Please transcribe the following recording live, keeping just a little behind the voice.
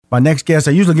My next guest,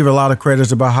 I usually give a lot of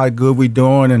credits about how good we're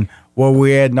doing and where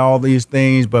we're at and all these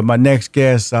things, but my next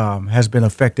guest has been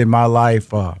affecting my life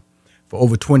for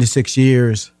over 26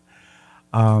 years.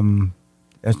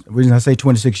 That's the reason I say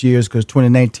 26 years because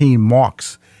 2019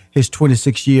 marks his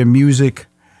 26-year music.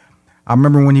 I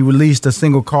remember when he released a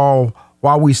single called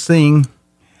While We Sing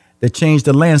that changed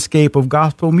the landscape of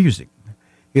gospel music.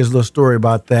 Here's a little story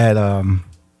about that.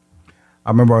 I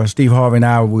remember Steve Harvey and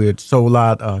I, we had sold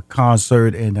out a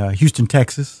concert in Houston,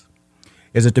 Texas.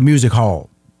 It's at the Music Hall,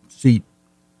 seat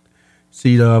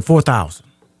 4,000.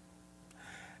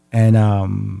 And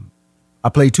I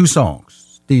played 2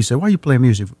 songs. Steve said, why are you playing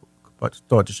music? About to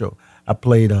start the show. I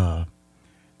played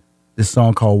this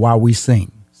song called While We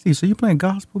Sing. Steve said, you playing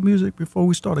gospel music before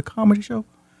we start a comedy show?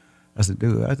 I said,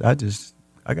 dude,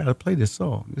 I got to play this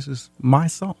song. This is my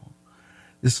song.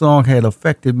 This song had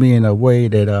affected me in a way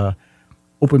that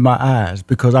opened my eyes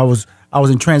because I was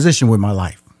in transition with my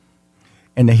life.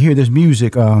 And to hear this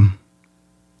music from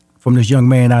this young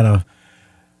man out of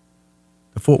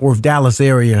the Fort Worth, Dallas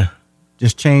area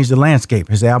just changed the landscape.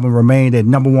 His album remained at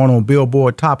 #1 on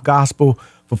Billboard Top Gospel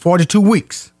for 42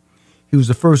 weeks. He was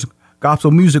the first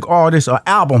gospel music artist or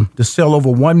album to sell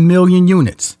over 1 million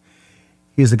units.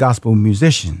 He is a gospel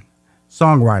musician,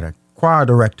 songwriter, choir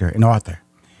director, and author.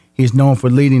 He is known for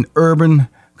leading urban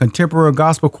contemporary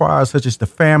gospel choirs such as The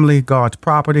Family, God's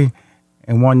Property,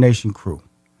 and One Nation Crew,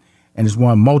 and has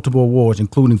won multiple awards,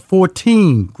 including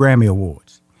 14 Grammy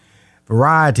Awards.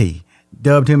 Variety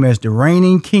dubbed him as the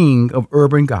reigning king of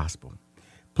urban gospel.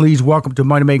 Please welcome to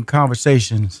Money Making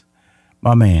Conversations,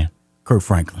 my man, Kirk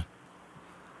Franklin.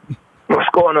 What's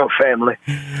going on, family?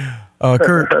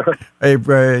 Kirk, hey,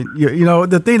 bro, you know,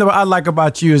 the thing that I like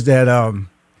about you is that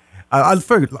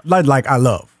I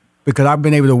love, because I've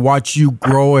been able to watch you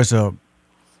grow as a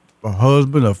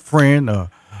husband, a friend, an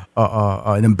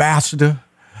ambassador,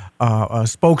 a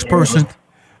spokesperson.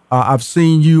 I've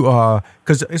seen you,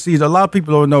 because see, a lot of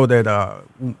people don't know that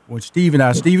when Steve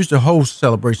used to host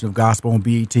Celebration of Gospel on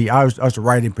BET. I was to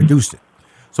write and produce it.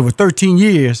 So for 13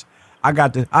 years, I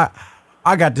got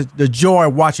the joy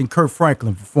of watching Kirk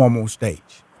Franklin perform on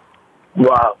stage.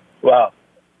 Wow.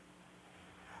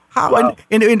 How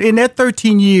in that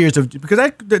 13 years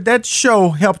because that show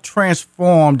helped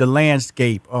transform the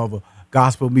landscape of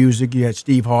gospel music. You had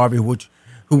Steve Harvey, who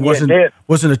wasn't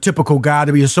a typical guy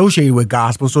to be associated with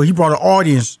gospel, so he brought an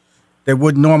audience that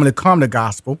wouldn't normally come to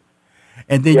gospel.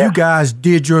 And then you guys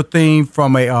did your thing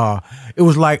from it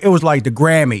was like the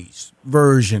Grammys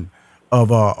version of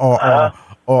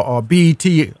BET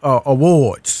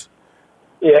awards.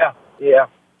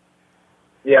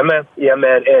 Yeah, man.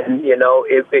 And, you know,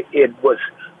 it was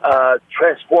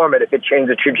transformative. It changed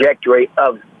the trajectory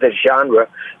of the genre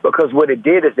because what it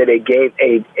did is that it gave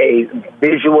a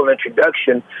visual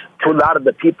introduction to a lot of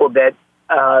the people that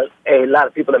a lot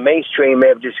of people in the mainstream may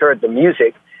have just heard the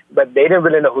music, but they didn't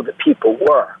really know who the people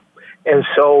were. And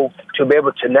so to be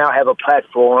able to now have a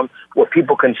platform where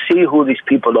people can see who these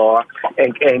people are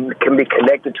and can be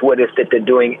connected to what it is that they're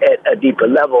doing at a deeper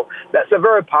level, that's a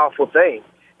very powerful thing.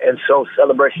 And so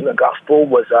Celebration of Gospel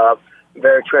was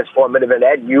very transformative in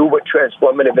that. You were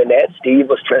transformative in that. Steve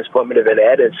was transformative in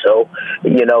that. And so,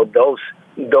 you know,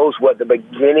 those were the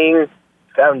beginning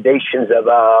foundations of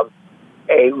a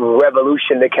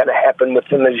revolution that kind of happened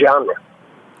within the genre.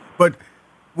 But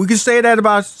we can say that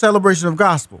about Celebration of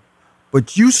Gospel.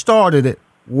 But you started it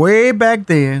way back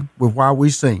then with While We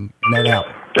Sing in that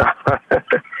album.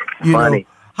 Funny.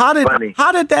 How did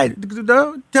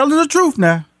that? Tell us the truth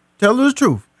now. Tell us the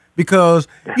truth. Because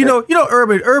you know,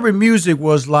 urban music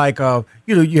was like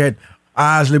you had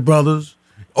Isley Brothers,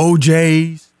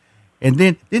 OJs, and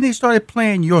then they started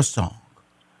playing your song.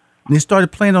 And they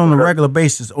started playing on a regular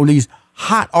basis on these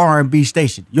hot R&B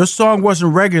stations. Your song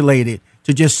wasn't regulated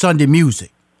to just Sunday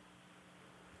music.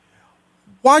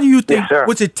 Why do you think? Yes,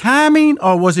 was it timing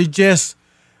or was it just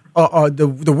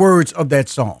the words of that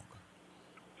song?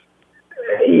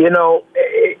 You know,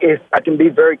 I can be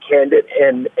very candid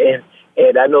and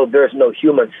I know there's no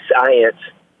human science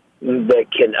that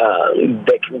can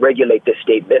regulate this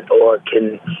statement or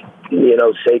can, you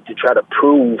know, say to try to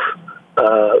prove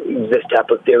this type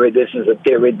of theory. This is a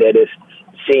theory that is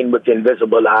seen with the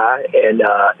invisible eye and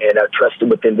trusted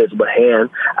with the invisible hand.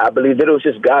 I believe that it was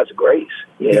just God's grace,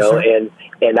 you know,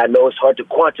 and I know it's hard to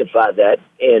quantify that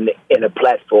in a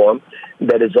platform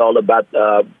that is all about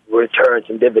returns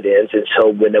and dividends. And so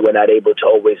when we're not able to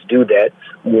always do that,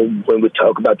 when we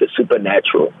talk about the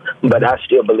supernatural, but I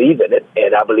still believe in it,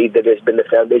 and I believe that it's been the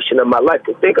foundation of my life.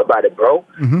 To think about it, bro.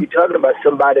 You're talking about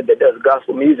somebody that does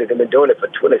gospel music and been doing it for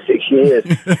 26 years,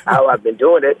 how I've been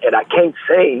doing it, and I can't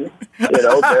sing. You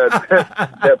know,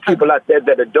 there are people out there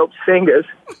that are dope singers,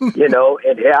 you know,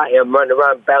 and here I am running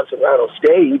around, bouncing around on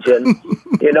stage, and,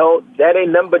 you know, that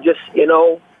ain't nothing but just, you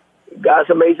know, God's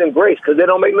amazing grace, because it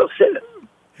don't make no sense.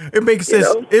 It makes sense.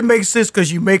 You know? It makes sense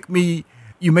because you make me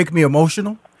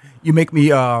emotional. You make me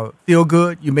feel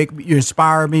good. You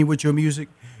inspire me with your music.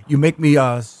 You make me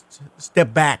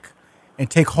step back and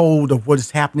take hold of what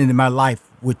is happening in my life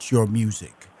with your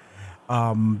music.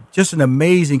 Just an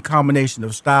amazing combination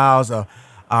of styles.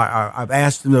 I've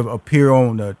asked them to appear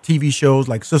on TV shows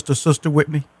like Sister with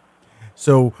me.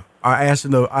 So I asked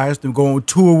them to go on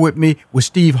tour with me with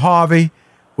Steve Harvey,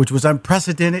 which was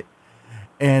unprecedented,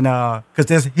 and because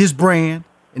there's his brand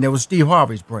and there was Steve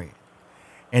Harvey's brand.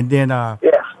 And then I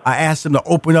asked him to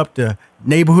open up the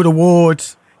neighborhood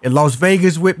awards in Las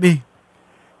Vegas with me,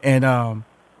 and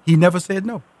he never said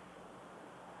no.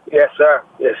 Yes, sir.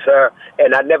 Yes, sir.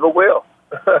 And I never will.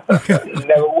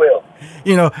 Never will.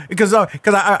 You know, because I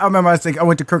remember I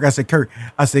went to Kirk. I said, Kirk,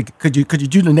 could you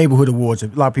do the neighborhood awards? A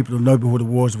lot of people know the neighborhood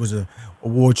awards was a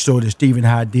award show that Steve and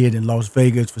I did in Las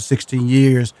Vegas for 16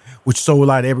 years, which sold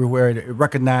out everywhere. It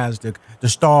recognized the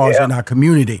stars in our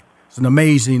community. It's an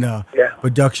amazing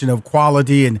production of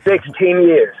quality and 16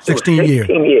 years. 16 years.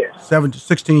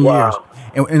 16 years.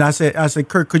 And I said,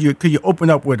 Kirk, could you open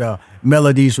up with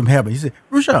Melodies from Heaven? He said,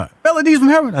 Rushion, Melodies from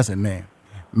Heaven? I said, man,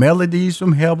 Melodies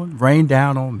from Heaven, rain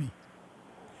down on me.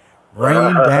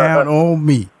 Rain down on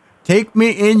me. Take me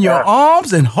in your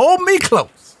arms and hold me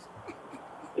close.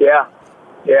 Yeah.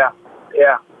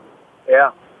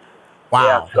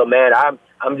 Wow. Yeah. So, man,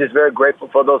 I'm just very grateful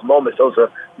for those moments. Those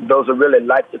are really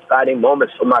life-defining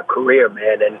moments for my career,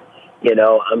 man. And, you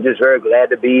know, I'm just very glad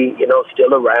to be, you know,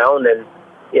 still around and,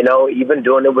 you know, even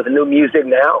doing it with new music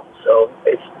now. So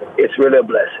it's really a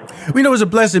blessing. We know it's a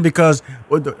blessing because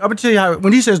I'm going to tell you how,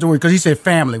 when he says the word, because he said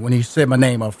family when he said my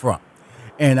name up front.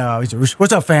 And he said,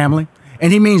 what's up, family?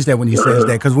 And he means that when he says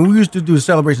that, because when we used to do the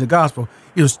celebration of the gospel,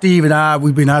 you know, Steve and I,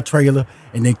 we'd be in our trailer,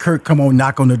 and then Kirk come on,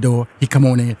 knock on the door. He come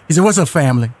on in. He said, what's up,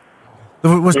 family?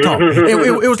 Let's talk.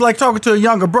 It was like talking to a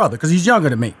younger brother, because he's younger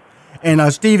than me.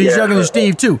 And Steve is younger than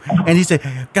Steve too. And he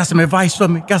said, got some advice for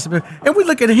me? And we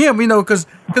look at him, you know, because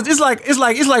it's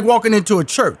like walking into a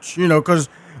church, you know, because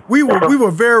we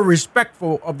were very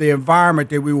respectful of the environment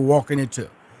that we were walking into.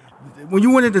 When you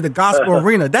went into the gospel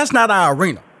arena, that's not our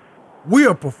arena. We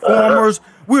are performers,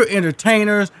 we're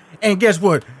entertainers, and guess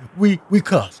what? We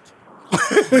cussed.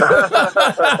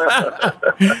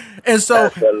 and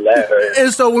so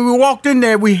when we walked in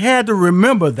there, we had to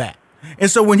remember that.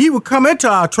 And so when he would come into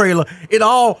our trailer, it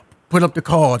all put up the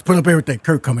cards, put up everything.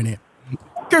 Kirk coming in.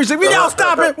 Kirk said, "Will y'all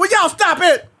stop it? Will y'all stop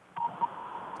it?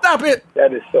 Stop it!"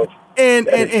 That is so.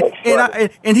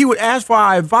 And he would ask for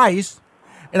our advice.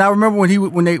 And I remember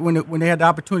when they had the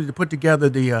opportunity to put together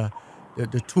the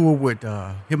tour with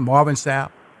him, Marvin Sapp,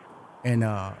 and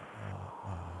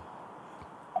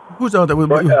who's the other? With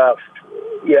Donna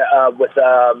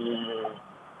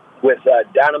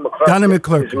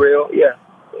McClurkin. Israel, yeah.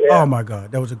 Oh my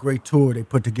God, that was a great tour they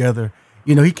put together.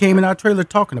 You know, he came in our trailer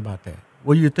talking about that.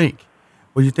 What do you think?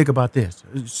 What do you think about this?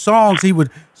 Songs that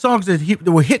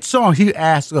were hit songs. He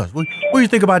asked us, "What do you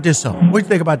think about this song? What do you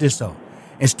think about this song?"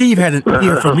 And Steve had an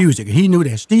ear for music, and he knew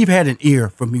that. Steve had an ear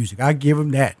for music. I give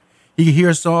him that. He could hear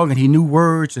a song and he knew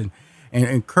words, and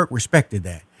Kirk respected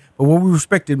that. But what we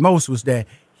respected most was that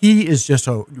he is just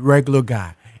a regular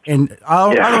guy. And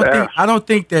I don't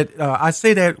think that I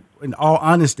say that in all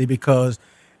honesty, because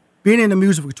being in the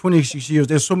music for 26 years,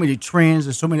 there's so many trends,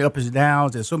 there's so many ups and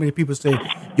downs, there's so many people say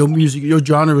your music, your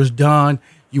genre is done,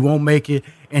 you won't make it.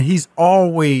 And he's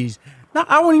always,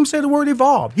 I won't even say the word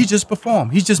evolved. He's just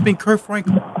performed. He's just been Kirk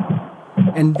Franklin.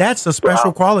 And that's a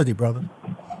special quality, brother.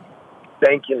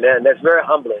 Thank you, man. That's very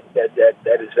humbling. That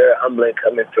is very humbling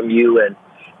coming from you. And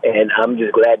I'm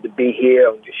just glad to be here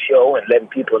on your show and letting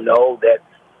people know that,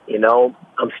 you know,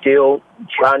 I'm still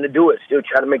trying to do it, still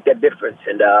trying to make that difference.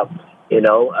 And, you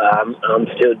know, I'm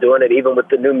still doing it even with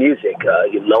the new music,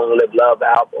 your Long Live Love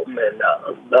album and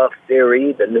Love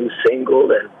Theory, the new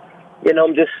single. And, you know,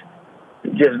 I'm just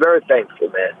very thankful,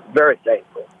 man. Very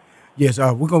thankful. Yes,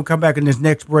 we're going to come back in this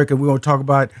next break, and we're going to talk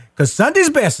about, because Sunday's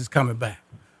Best is coming back.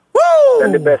 Woo!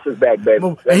 Sunday Best is back,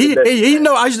 baby. He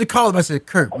know, I used to call him, I said,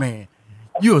 Kirk, man,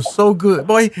 you are so good.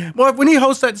 Boy, when he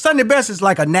hosts that, Sunday Best is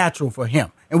like a natural for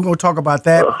him. And we're going to talk about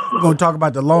that. We're going to talk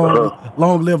about the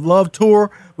Long Live Love Tour.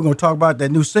 We're going to talk about that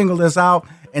new single that's out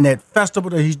and that festival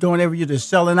that he's doing every year that's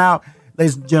selling out.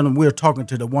 Ladies and gentlemen, we're talking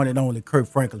to the one and only Kirk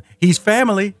Franklin. He's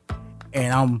family,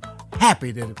 and I'm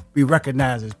happy to be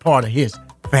recognized as part of his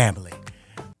family.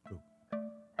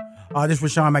 This is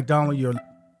Rashawn McDonald. You're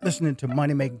listening to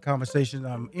Money Making Conversations.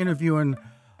 I'm interviewing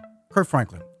Kirk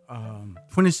Franklin.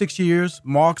 26 years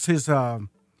marks his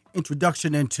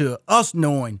introduction into us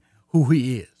knowing who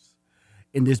he is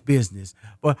in this business.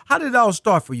 But how did it all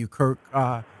start for you, Kirk?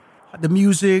 The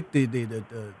music,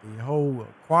 the whole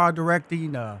choir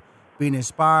directing, being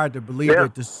inspired to believe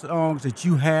that the songs that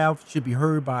you have should be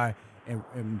heard by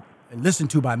and listened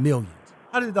to by millions.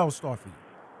 How did it all start for you?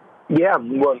 Yeah,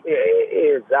 well,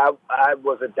 I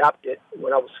was adopted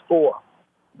when I was 4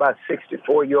 by a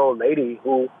 64-year-old lady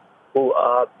who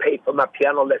paid for my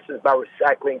piano lessons by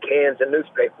recycling cans and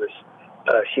newspapers.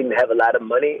 She didn't have a lot of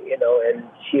money, and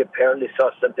she apparently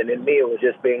saw something in me. It was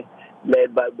just being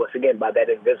led by, once again, by that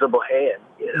invisible hand,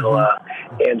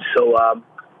 and so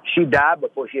she died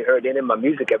before she heard any of my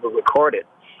music ever recorded.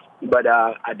 But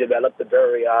I developed a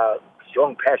very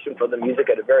strong passion for the music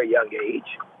at a very young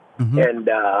age. Mm-hmm.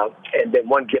 And then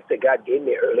one gift that God gave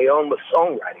me early on was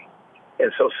songwriting.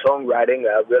 And so songwriting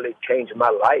really changed my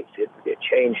life. It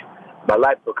changed my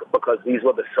life because these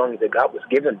were the songs that God was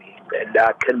giving me. And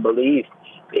I couldn't believe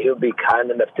that He would be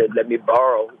kind enough to let me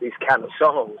borrow these kind of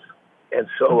songs. And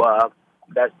so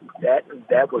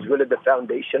that was really the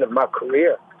foundation of my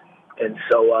career. And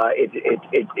so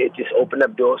it just opened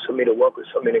up doors for me to work with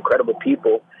so many incredible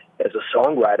people as a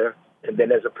songwriter, and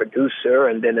then as a producer,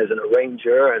 and then as an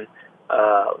arranger, and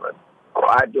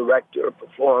choir director,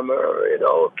 performer,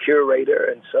 curator.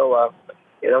 And so,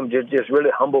 I'm just really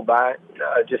humbled by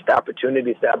just the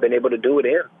opportunities that I've been able to do it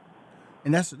in.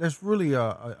 And that's really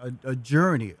a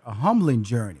journey, a humbling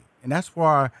journey. And that's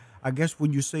why I guess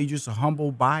when you say just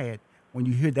humbled by it, when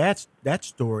you hear that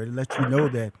story, it lets you know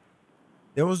that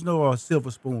there was no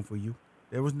silver spoon for you.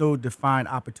 There was no defined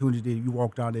opportunity. You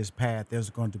walked down this path,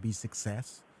 there's going to be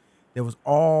success. There was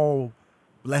all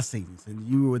blessings, and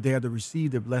you were there to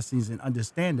receive the blessings and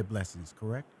understand the blessings,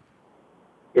 correct?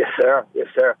 Yes, sir. Yes,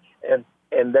 sir.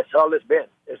 And that's all it's been.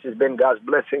 It's just been God's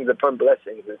blessings upon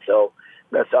blessings. And so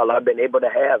that's all I've been able to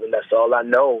have, and that's all I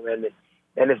know. And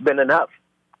it's been enough.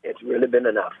 It's really been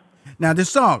enough. Now, this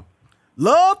song,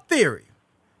 Love Theory,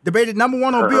 debated number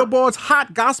 1 on Billboard's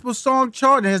Hot Gospel Song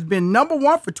chart and has been number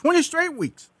 1 for 20 straight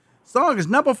weeks. Song is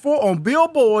number 4 on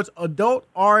Billboard's Adult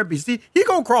R&B. See, he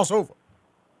gonna cross over.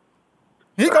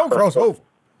 He gonna cross over.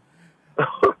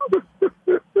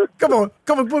 Come on,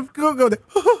 go there.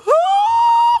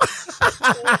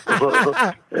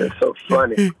 It's so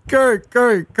funny.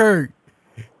 Kirk,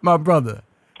 my brother,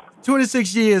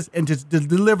 26 years and to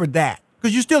deliver that,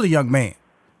 because you're still a young man.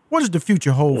 What does the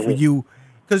future hold for you?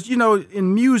 Because,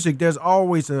 in music, there's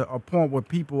always a point where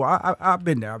people, I've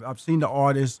been there. I've seen the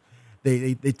artists.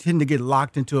 They tend to get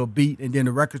locked into a beat, and then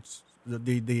the records,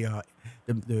 the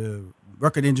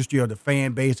record industry or the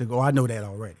fan base will go, I know that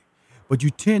already. But you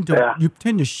tend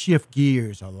to shift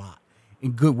gears a lot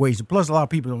in good ways. And plus, a lot of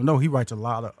people don't know he writes a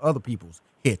lot of other people's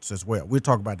hits as well. We'll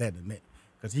talk about that in a minute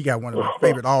because he got one of my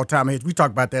favorite all-time hits. We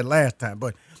talked about that last time,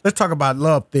 but let's talk about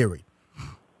Love Theory.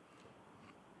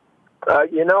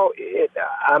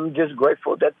 I'm just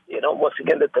grateful that, once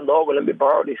again, that the Lord will let me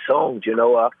borrow these songs.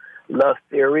 Love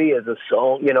Theory is a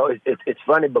song. It's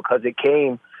funny because it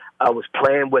came, I was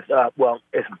playing with,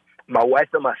 it's my wife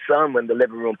and my son were in the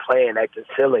living room playing, acting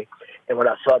silly. And when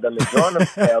I saw them enjoying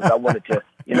themselves, I wanted to,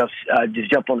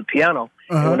 just jump on the piano.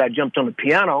 And when I jumped on the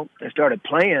piano and started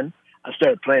playing, I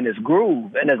started playing this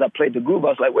groove. And as I played the groove, I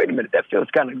was like, wait a minute, that feels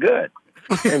kind of good.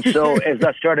 And so as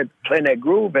I started playing that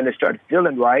groove and it started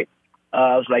feeling right,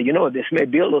 I was like, this may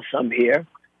be a little something here.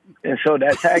 And so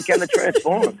that's how it kind of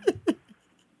transformed.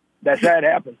 That's how it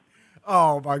happened.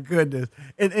 Oh my goodness!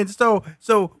 And so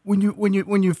when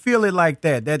you feel it like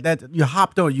that you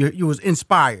hopped on, you was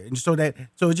inspired, and so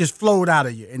it just flowed out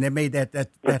of you, and it made that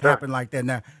happen like that.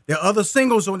 Now there are other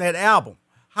singles on that album.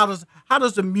 How does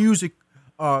the music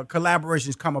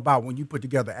collaborations come about when you put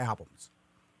together albums?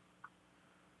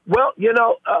 Well,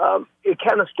 it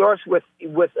kind of starts with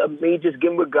me just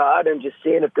getting with God and just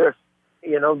seeing if there's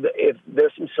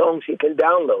some songs He can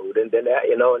download, and then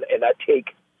and I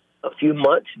take a few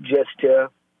months just to,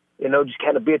 just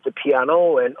kind of be at the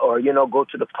piano or go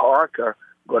to the park or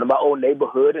go to my old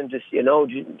neighborhood and just,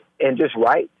 and just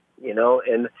write,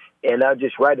 and I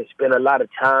just write and spend a lot of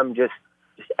time just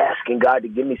asking God to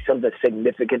give me something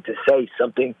significant to say,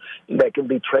 something that can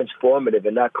be transformative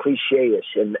and not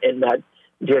cliche-ish and not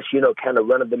just, kind of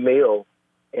run-of-the-mill.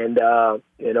 and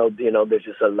there's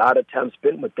just a lot of time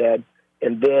spent with that.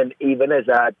 And then even as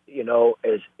God give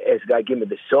me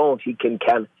the songs, he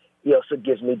also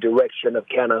gives me direction of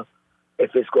kind of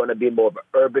if it's going to be more of an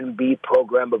urban beat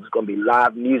program, if it's going to be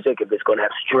live music, if it's going to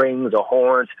have strings or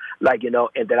horns,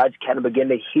 and then I just kind of begin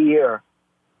to hear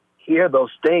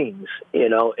those things,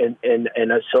 and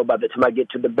so by the time I get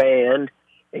to the band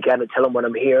and kind of tell them what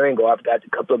I'm hearing, or I've got a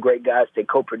couple of great guys that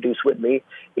co-produce with me,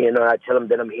 I tell them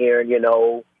that I'm hearing,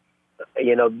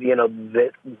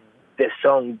 this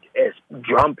song as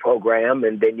drum program,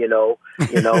 and then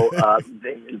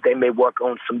they may work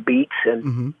on some beats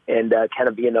and kind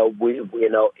of we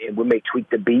may tweak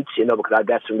the beats, because I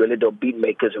got some really dope beat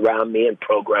makers around me and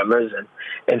programmers,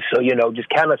 and so just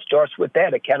kind of starts with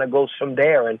that. It kind of goes from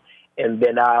there, and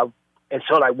then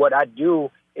so like what I do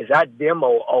is I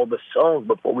demo all the songs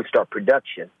before we start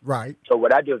production. Right. So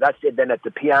what I do is I sit down at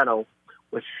the piano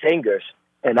with singers,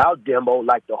 and I'll demo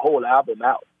like the whole album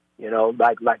out.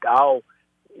 Like I'll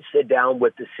sit down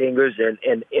with the singers and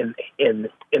in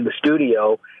the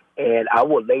studio, and I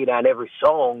will lay down every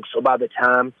song. So by the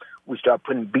time we start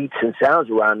putting beats and sounds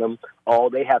around them, all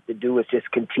they have to do is just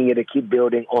continue to keep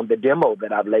building on the demo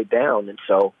that I've laid down. And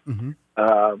so,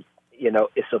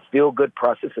 it's a feel good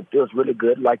process. It feels really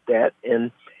good like that.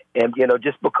 And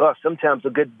just because sometimes a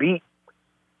good beat,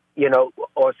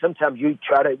 or sometimes you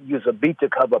try to use a beat to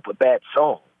cover up a bad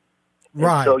song.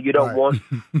 Right. So you don't want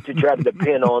to try to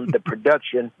depend on the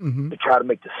production to try to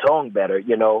make the song better.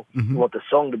 You want the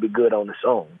song to be good on its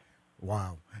own.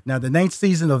 Wow. Now, the 9th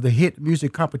season of the hit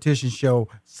music competition show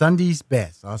Sunday's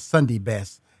Best, or Sunday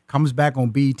Best, comes back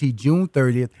on BET June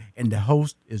 30th, and the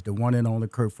host is the one and only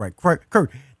Kirk Frank.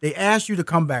 Kirk, they asked you to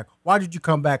come back. Why did you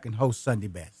come back and host Sunday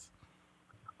Best?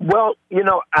 Well,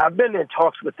 I've been in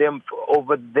talks with them for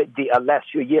over the last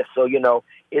few years, so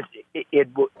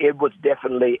it was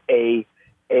definitely a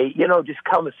just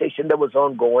conversation that was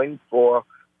ongoing for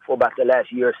about the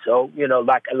last year or so.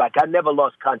 Like I never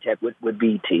lost contact with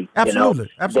BET. Absolutely,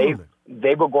 absolutely.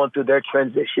 They were going through their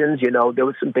transitions. There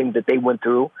were some things that they went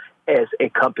through as a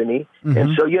company,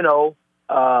 and so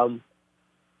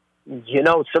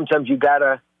sometimes you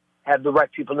gotta have the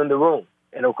right people in the room.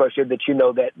 And of course, that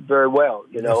that very well.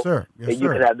 Yes, sir. Yes, that you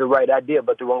can have the right idea,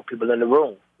 but the wrong people in the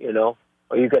room.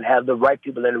 Or you can have the right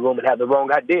people in the room and have the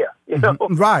wrong idea. Right. So,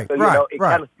 right. It right.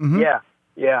 Kind of,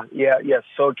 yeah.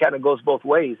 So it kind of goes both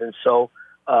ways, and so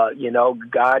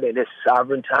God in His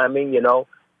sovereign timing,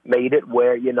 made it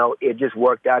where it just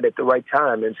worked out at the right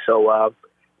time, and so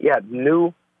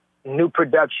new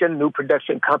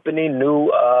production company, new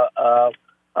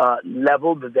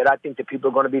level that I think that people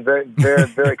are going to be very, very,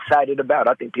 very excited about.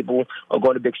 I think people are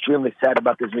going to be extremely excited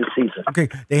about this new season. Okay,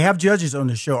 they have judges on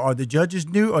the show. Are the judges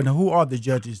new, or who are the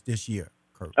judges this year,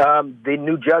 Kirk? The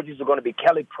new judges are going to be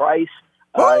Kelly Price,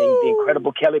 the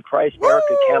incredible Kelly Price,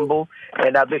 Erica Campbell,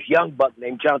 and this young buck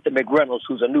named Jonathan McReynolds,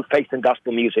 who's a new face in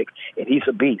gospel music, and he's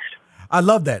a beast. I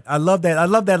love that. I love that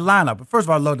lineup. But first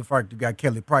of all, I love the fact you got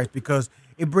Kelly Price, because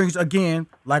it brings, again,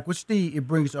 like with Steve, it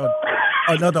brings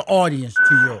another audience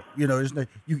to you're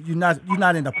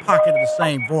not in the pocket of the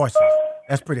same voices.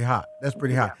 That's pretty hot.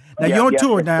 Now you're on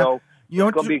tour now. So you're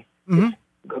on tour.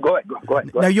 Go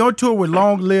ahead. Now you're on tour with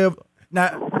Long Live.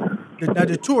 Now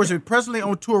the tour is presently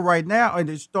on tour right now, and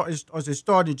it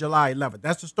started July 11th.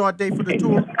 That's the start date for the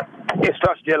tour. It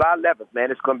starts July 11th, man.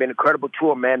 It's going to be an incredible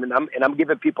tour, man. And I'm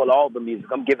giving people all the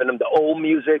music. I'm giving them the old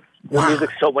music, the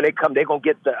music. So when they come, they're going to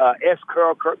get the S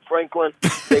Curl Kirk Franklin.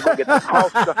 They're going to get the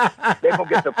cross. They're going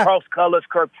to get the cross colors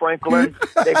Kirk Franklin.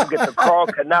 They're going to get the Carl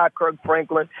Kanai Kirk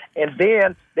Franklin, and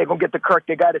then they're going to get the Kirk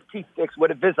that got his teeth fixed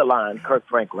with a Invisalign Kirk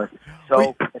Franklin.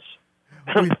 So.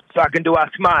 So I can do I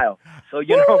Smile. So, it's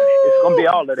going to be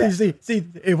all of that. See,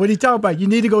 what he's talking about, you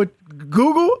need to go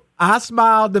Google I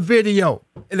Smile, the video.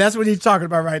 And that's what he's talking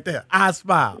about right there. I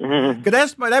Smile.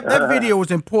 Because that video was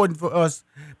important for us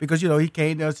because, he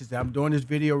came to us and said, I'm doing this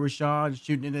video, Rashawn,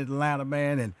 shooting in Atlanta,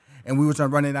 man. And we were trying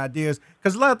to run ideas.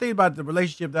 Because a lot of things about the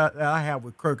relationship that I have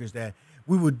with Kirk is that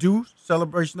we would do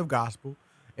Celebration of Gospel,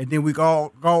 and then we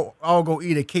all go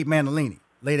eat at Cape Manalini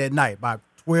late at night by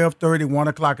 12:30, 1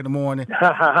 o'clock in the morning.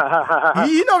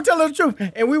 Tell the truth.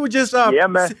 And we would just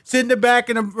sit in the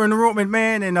back in the room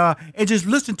and just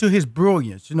listen to his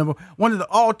brilliance. One of the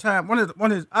all-time,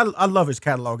 I love his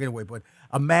catalog anyway, but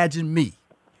Imagine Me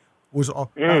was,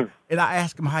 and I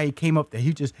asked him how he came up there.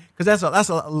 He just, because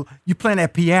you playing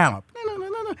that piano.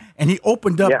 And he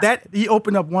opened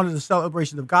up one of the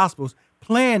Celebration of Gospels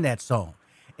playing that song.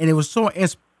 And it was so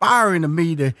inspiring to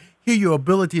me to hear your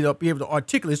ability to be able to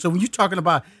articulate. So when you're talking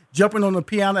about jumping on the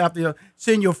piano after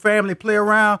seeing your family play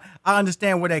around, I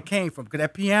understand where that came from, because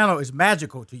that piano is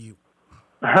magical to you.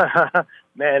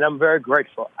 Man, I'm very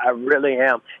grateful. I really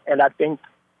am, and I thank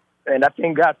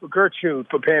God for Gertrude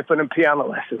for paying for them piano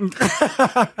lessons.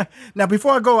 Now,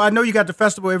 before I go, I know you got the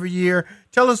festival every year.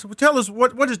 Tell us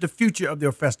what is the future of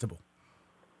their festival?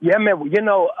 Yeah, man.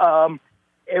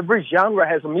 Every genre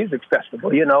has a music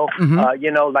festival.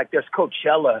 Like there's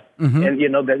Coachella, and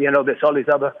there's all these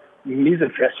other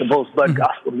music festivals, but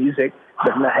gospel music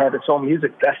does not have its own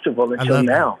music festival until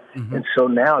now. And so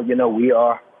now, we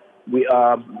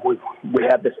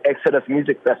have this Exodus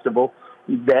Music Festival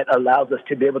that allows us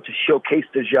to be able to showcase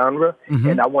the genre,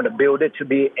 and I want to build it to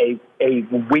be a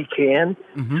weekend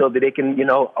so that it can,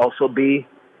 also be,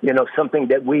 something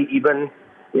that we even,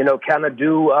 kind of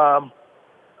do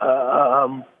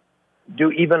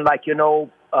even like,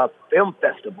 film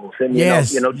festivals and,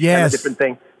 kind of different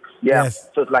things. Yeah. Yes.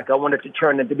 So it's like I wanted to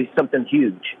turn it to be something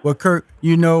huge. Well, Kirk,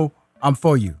 I'm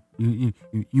for you.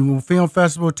 You will film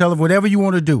festival, tell them whatever you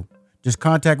want to do. Just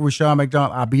contact Rushion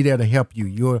McDonald. I'll be there to help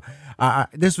you.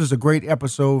 This was a great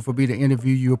episode for me to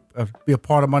interview you, be a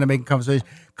part of Money Making Conversation,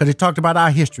 because it talked about our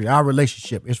history, our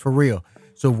relationship. It's for real.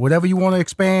 So whatever you want to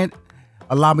expand,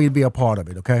 allow me to be a part of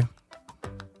it, okay?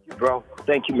 Bro,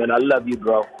 thank you, man. I love you,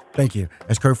 bro. Thank you.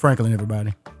 That's Kirk Franklin,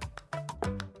 everybody.